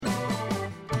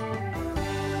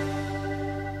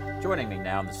Joining me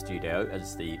now in the studio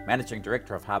is the Managing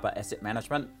Director of Harbour Asset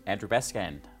Management, Andrew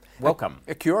Baskand. Welcome.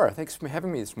 Kia ora, thanks for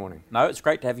having me this morning. No, it's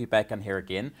great to have you back in here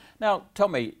again. Now, tell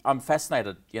me, I'm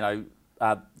fascinated,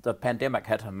 the pandemic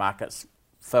hit and markets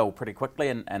fell pretty quickly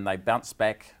and they bounced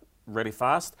back really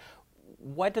fast.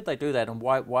 Why did they do that, and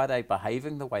why are they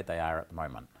behaving the way they are at the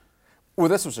moment? Well,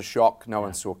 this was a shock no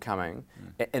one saw coming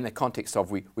in the context of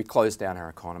we closed down our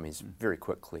economies very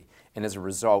quickly, and as a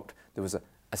result there was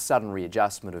a sudden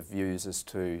readjustment of views as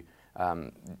to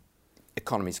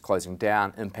economies closing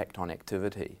down, impact on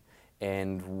activity.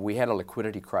 And we had a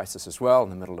liquidity crisis as well in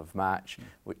the middle of March,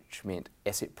 which meant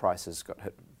asset prices got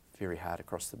hit very hard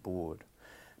across the board.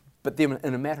 But then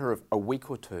in a matter of a week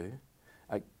or two,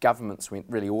 governments went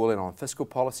really all in on fiscal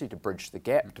policy to bridge the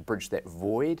gap, to bridge that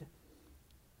void.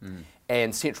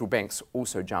 And central banks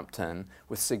also jumped in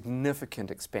with significant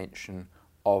expansion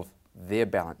of their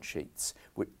balance sheets,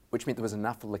 which meant there was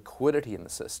enough liquidity in the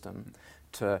system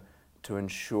to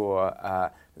ensure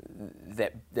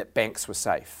that banks were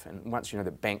safe. And once you know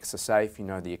that banks are safe, you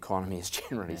know the economy is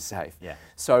generally safe. Yeah.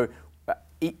 So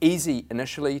easy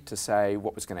initially to say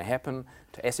what was going to happen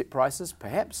to asset prices,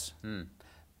 perhaps.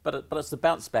 But it's the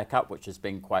bounce back up which has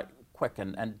been quite quick.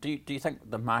 And do you think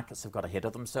the markets have got ahead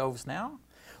of themselves now?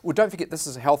 Well, don't forget this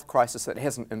is a health crisis that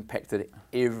hasn't impacted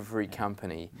every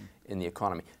company in the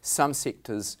economy. Some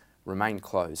sectors remain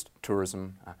closed,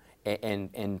 tourism,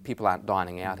 and people aren't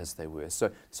dining out as they were.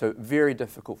 So very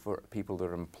difficult for people that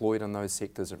are employed in those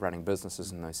sectors, of running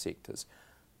businesses in those sectors.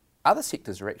 Other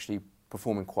sectors are actually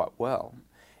performing quite well.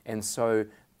 And so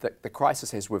the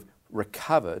crisis, as we've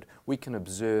recovered, we can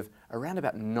observe around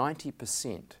about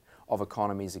 90% of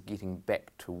economies are getting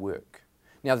back to work.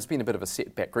 Now, there's been a bit of a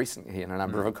setback recently in a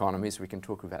number of economies, we can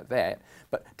talk about that,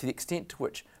 but to the extent to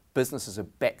which businesses are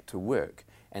back to work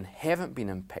and haven't been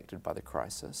impacted by the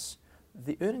crisis,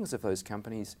 the earnings of those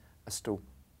companies are still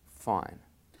fine.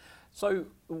 So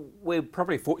we're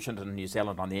probably fortunate in New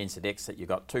Zealand on the NZX that you've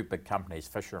got two big companies,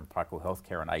 Fisher and Paykel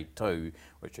Healthcare and A2,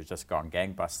 which have just gone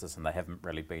gangbusters and they haven't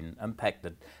really been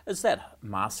impacted. Is that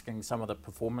masking some of the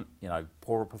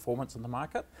poorer performance in the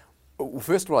market? Well,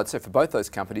 first of all, I'd say for both those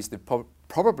companies, they've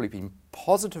probably been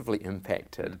positively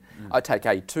impacted. I take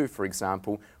A2, for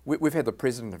example. We've had the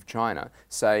president of China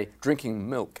say drinking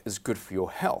milk is good for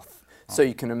your health. So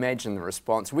you can imagine the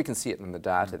response. We can see it in the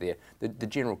data there. The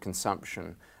general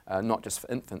consumption, not just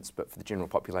for infants, but for the general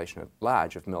population at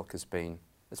large, of milk it's been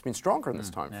stronger in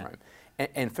this time frame.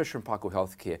 And Fisher and Paykel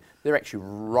Healthcare, they're actually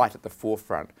right at the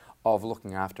forefront of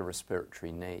looking after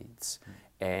respiratory needs.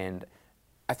 And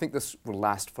I think this will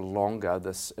last for longer,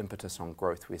 this impetus on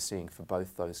growth we're seeing for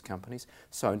both those companies.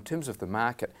 So in terms of the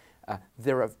market,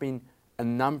 there have been a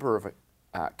number of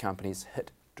companies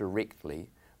hit directly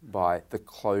by the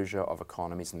closure of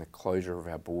economies and the closure of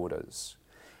our borders.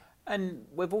 And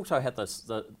we've also had this,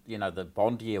 the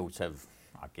bond yields have,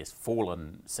 I guess,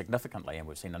 fallen significantly, and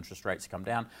we've seen interest rates come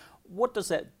down. What does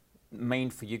that mean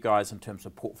for you guys in terms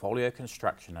of portfolio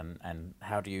construction, and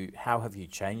how have you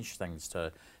changed things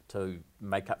to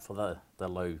make up for the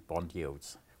low bond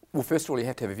yields? Well, first of all, you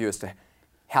have to have a view as to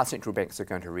how central banks are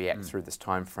going to react through this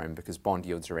time frame, because bond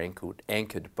yields are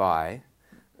anchored by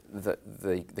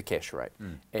the cash rate.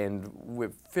 And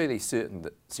we're fairly certain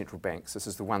that central banks, this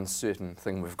is the one certain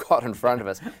thing we've got in front of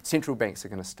us, central banks are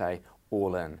going to stay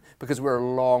all in, because we're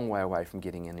a long way away from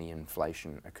getting any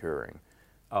inflation occurring.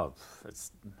 Oh,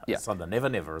 it's on the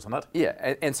never, isn't it?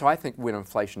 Yeah, and so I think when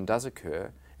inflation does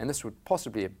occur, and this would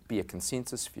possibly be a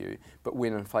consensus view, but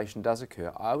when inflation does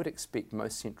occur, I would expect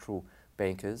most central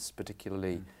bankers,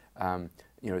 particularly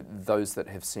those that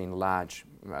have seen large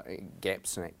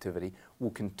gaps in activity,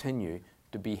 will continue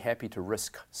to be happy to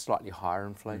risk slightly higher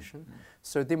inflation.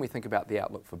 So then we think about the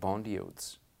outlook for bond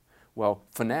yields. Well,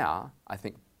 for now, I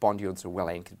think bond yields are well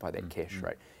anchored by that cash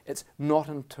rate. It's not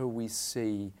until we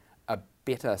see a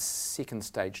better second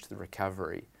stage to the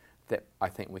recovery that I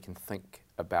think we can think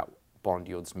about bond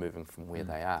yields moving from where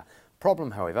they are.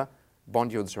 Problem, however,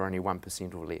 bond yields are only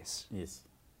 1% or less. Yes.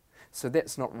 So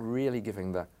that's not really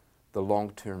giving the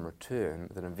long-term return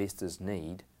that investors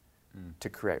need to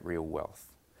create real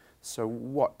wealth. So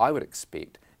what I would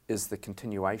expect is the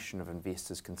continuation of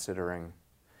investors considering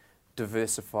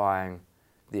diversifying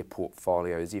their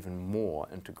portfolios even more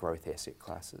into growth asset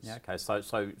classes. Yeah, okay,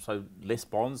 so less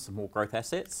bonds, more growth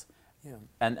assets? Yeah.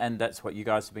 And that's what you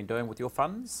guys have been doing with your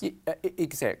funds? Yeah,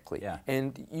 exactly. Yeah.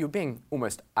 And you're being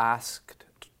almost asked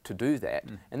to do that,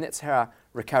 and that's how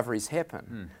recoveries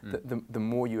happen. The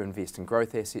more you invest in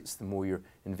growth assets, the more you're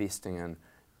investing in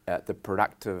the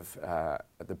productive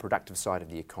side of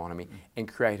the economy and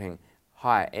creating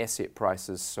higher asset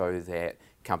prices so that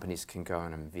companies can go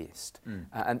and invest.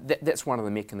 And that's one of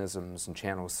the mechanisms and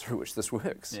channels through which this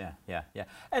works. Yeah.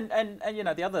 And you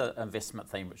know, the other investment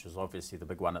theme, which is obviously the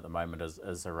big one at the moment,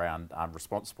 is around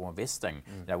responsible investing.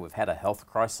 You know, we've had a health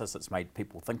crisis. It's made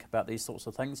people think about these sorts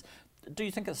of things. Do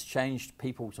you think it's changed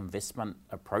people's investment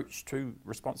approach to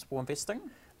responsible investing?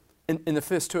 In the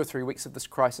first 2 or 3 weeks of this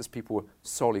crisis, people were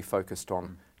solely focused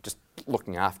on just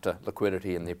looking after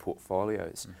liquidity in their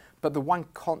portfolios. But the one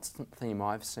constant theme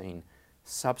I've seen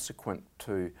subsequent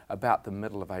to about the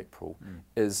middle of April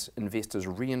is investors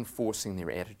reinforcing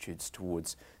their attitudes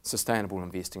towards sustainable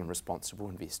investing and responsible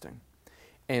investing.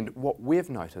 And what we've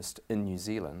noticed in New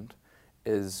Zealand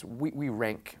is we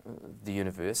rank the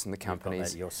universe and the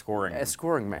companies your scoring. A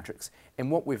scoring matrix.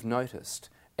 And what we've noticed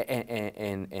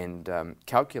and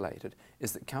calculated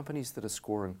is that companies that are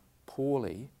scoring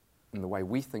poorly in the way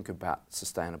we think about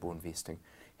sustainable investing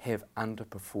have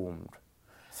underperformed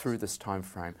through this time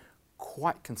frame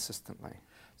quite consistently.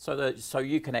 So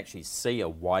you can actually see a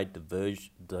wide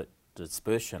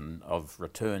dispersion of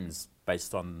returns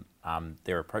based on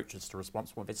their approaches to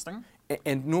responsible investing?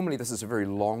 And normally this is a very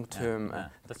long-term,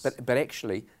 but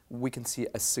actually we can see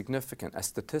a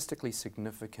statistically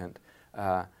significant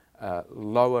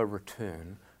lower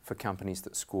return for companies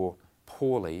that score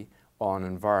poorly on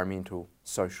environmental,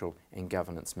 social and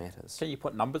governance matters. Can you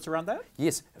put numbers around that?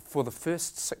 Yes, for the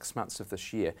first 6 months of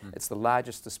this year, it's the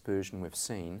largest dispersion we've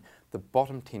seen. The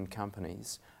bottom 10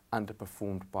 companies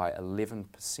underperformed by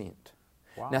 11%.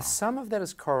 Wow. Now some of that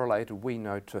is correlated, we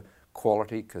know, to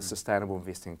quality, because sustainable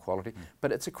investing in quality,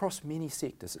 but it's across many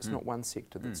sectors. It's not one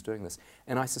sector that's doing this.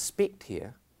 And I suspect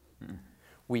here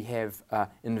we have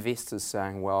investors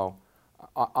saying, well,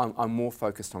 I'm more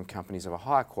focused on companies of a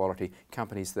higher quality,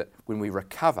 companies that when we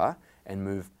recover and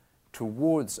move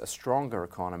towards a stronger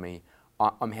economy,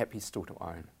 I'm happy still to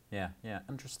own. Yeah,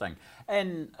 interesting.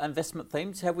 And investment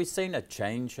themes, have we seen a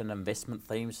change in investment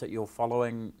themes that you're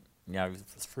following, you know,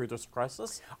 through this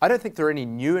crisis? I don't think there are any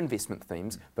new investment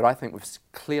themes, but I think we've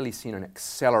clearly seen an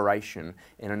acceleration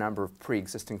in a number of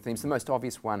pre-existing themes. The most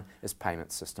obvious one is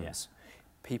payment systems.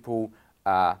 People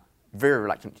are very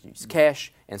reluctant to use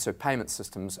cash, and so payment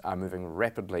systems are moving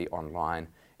rapidly online,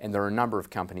 and there are a number of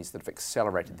companies that have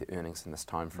accelerated their earnings in this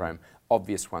time frame.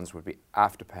 Obvious ones would be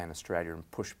Afterpay in Australia and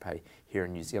Pushpay here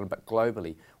in New Zealand, but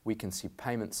globally we can see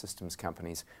payment systems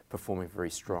companies performing very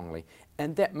strongly,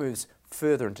 and that moves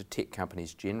further into tech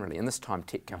companies generally, and this time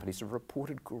tech companies have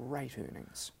reported great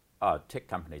earnings. Tech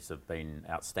companies have been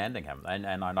outstanding, haven't they?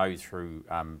 And I know through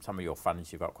some of your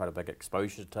funds you've got quite a big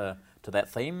exposure to that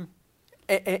theme.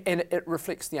 And it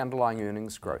reflects the underlying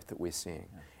earnings growth that we're seeing.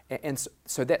 And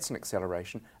so that's an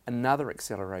acceleration. Another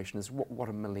acceleration is what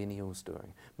are millennials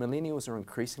doing? Millennials are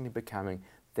increasingly becoming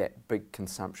that big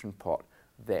consumption pot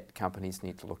that companies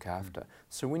need to look after.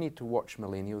 So we need to watch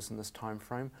millennials in this time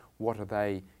frame. What are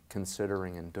they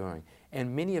considering and doing?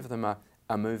 And many of them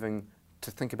are moving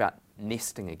to think about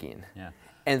nesting again.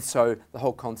 And so the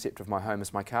whole concept of my home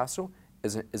is my castle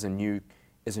is a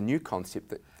new concept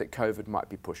that COVID might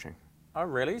be pushing. Oh,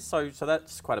 really? So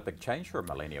that's quite a big change for a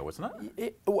millennial, isn't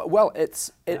it? Well, it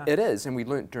is, and we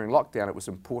learnt during lockdown it was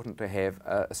important to have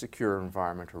a secure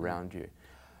environment around you.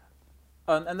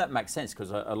 And that makes sense,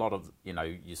 because a lot of, you know,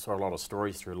 you saw a lot of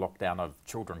stories through lockdown of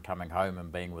children coming home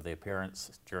and being with their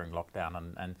parents during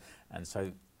lockdown, and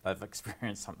so they've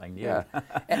experienced something new. Yeah.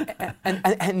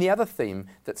 and the other theme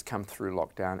that's come through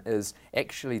lockdown is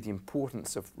actually the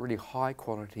importance of really high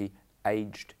quality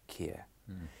aged care.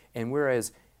 And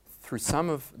whereas through some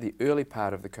of the early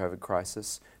part of the COVID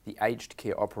crisis, the aged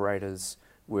care operators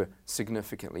were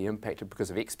significantly impacted because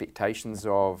of expectations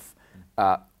of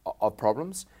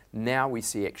problems. Now we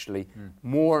see actually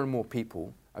more and more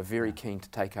people are very keen to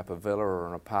take up a villa or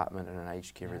an apartment in an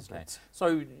aged care residence.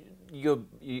 So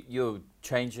you're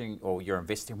changing, or you're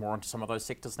investing more into some of those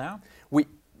sectors now?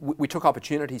 We took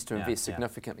opportunities to invest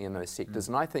significantly in those sectors,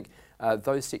 and I think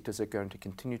those sectors are going to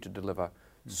continue to deliver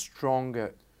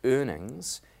stronger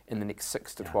earnings in the next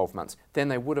 6 to 12 months than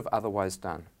they would have otherwise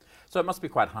done. So it must be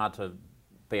quite hard to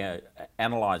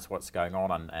analyse what's going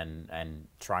on and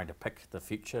trying to pick the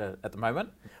future at the moment?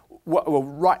 Well,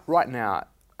 right now,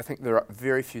 I think there are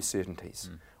very few certainties.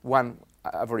 One,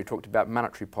 I've already talked about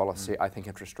monetary policy. I think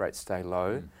interest rates stay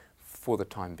low for the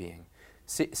time being.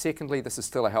 Secondly, this is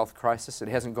still a health crisis. It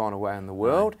hasn't gone away in the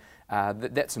world.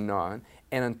 That's a known.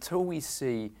 And until we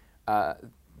see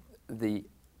the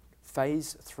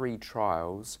phase 3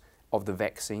 trials of the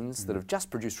vaccines that have just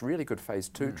produced really good phase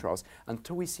 2 trials,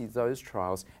 until we see those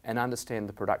trials and understand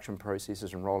the production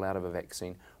processes and rollout of a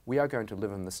vaccine, we are going to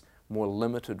live in this more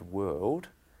limited world.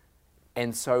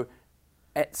 And so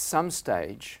at some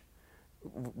stage,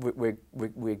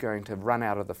 we're going to run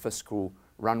out of the fiscal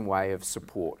runway of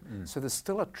support. So there's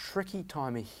still a tricky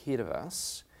time ahead of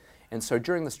us. And so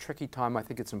during this tricky time, I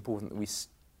think it's important that we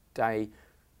stay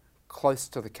close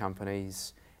to the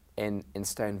companies and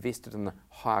stay invested in the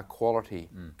higher quality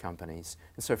companies.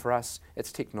 And so for us,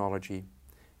 it's technology,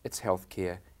 it's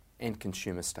healthcare, and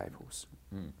consumer staples.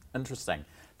 Interesting.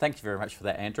 Thank you very much for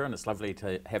that, Andrew, and it's lovely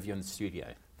to have you in the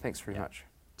studio. Thanks very much.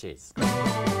 Cheers.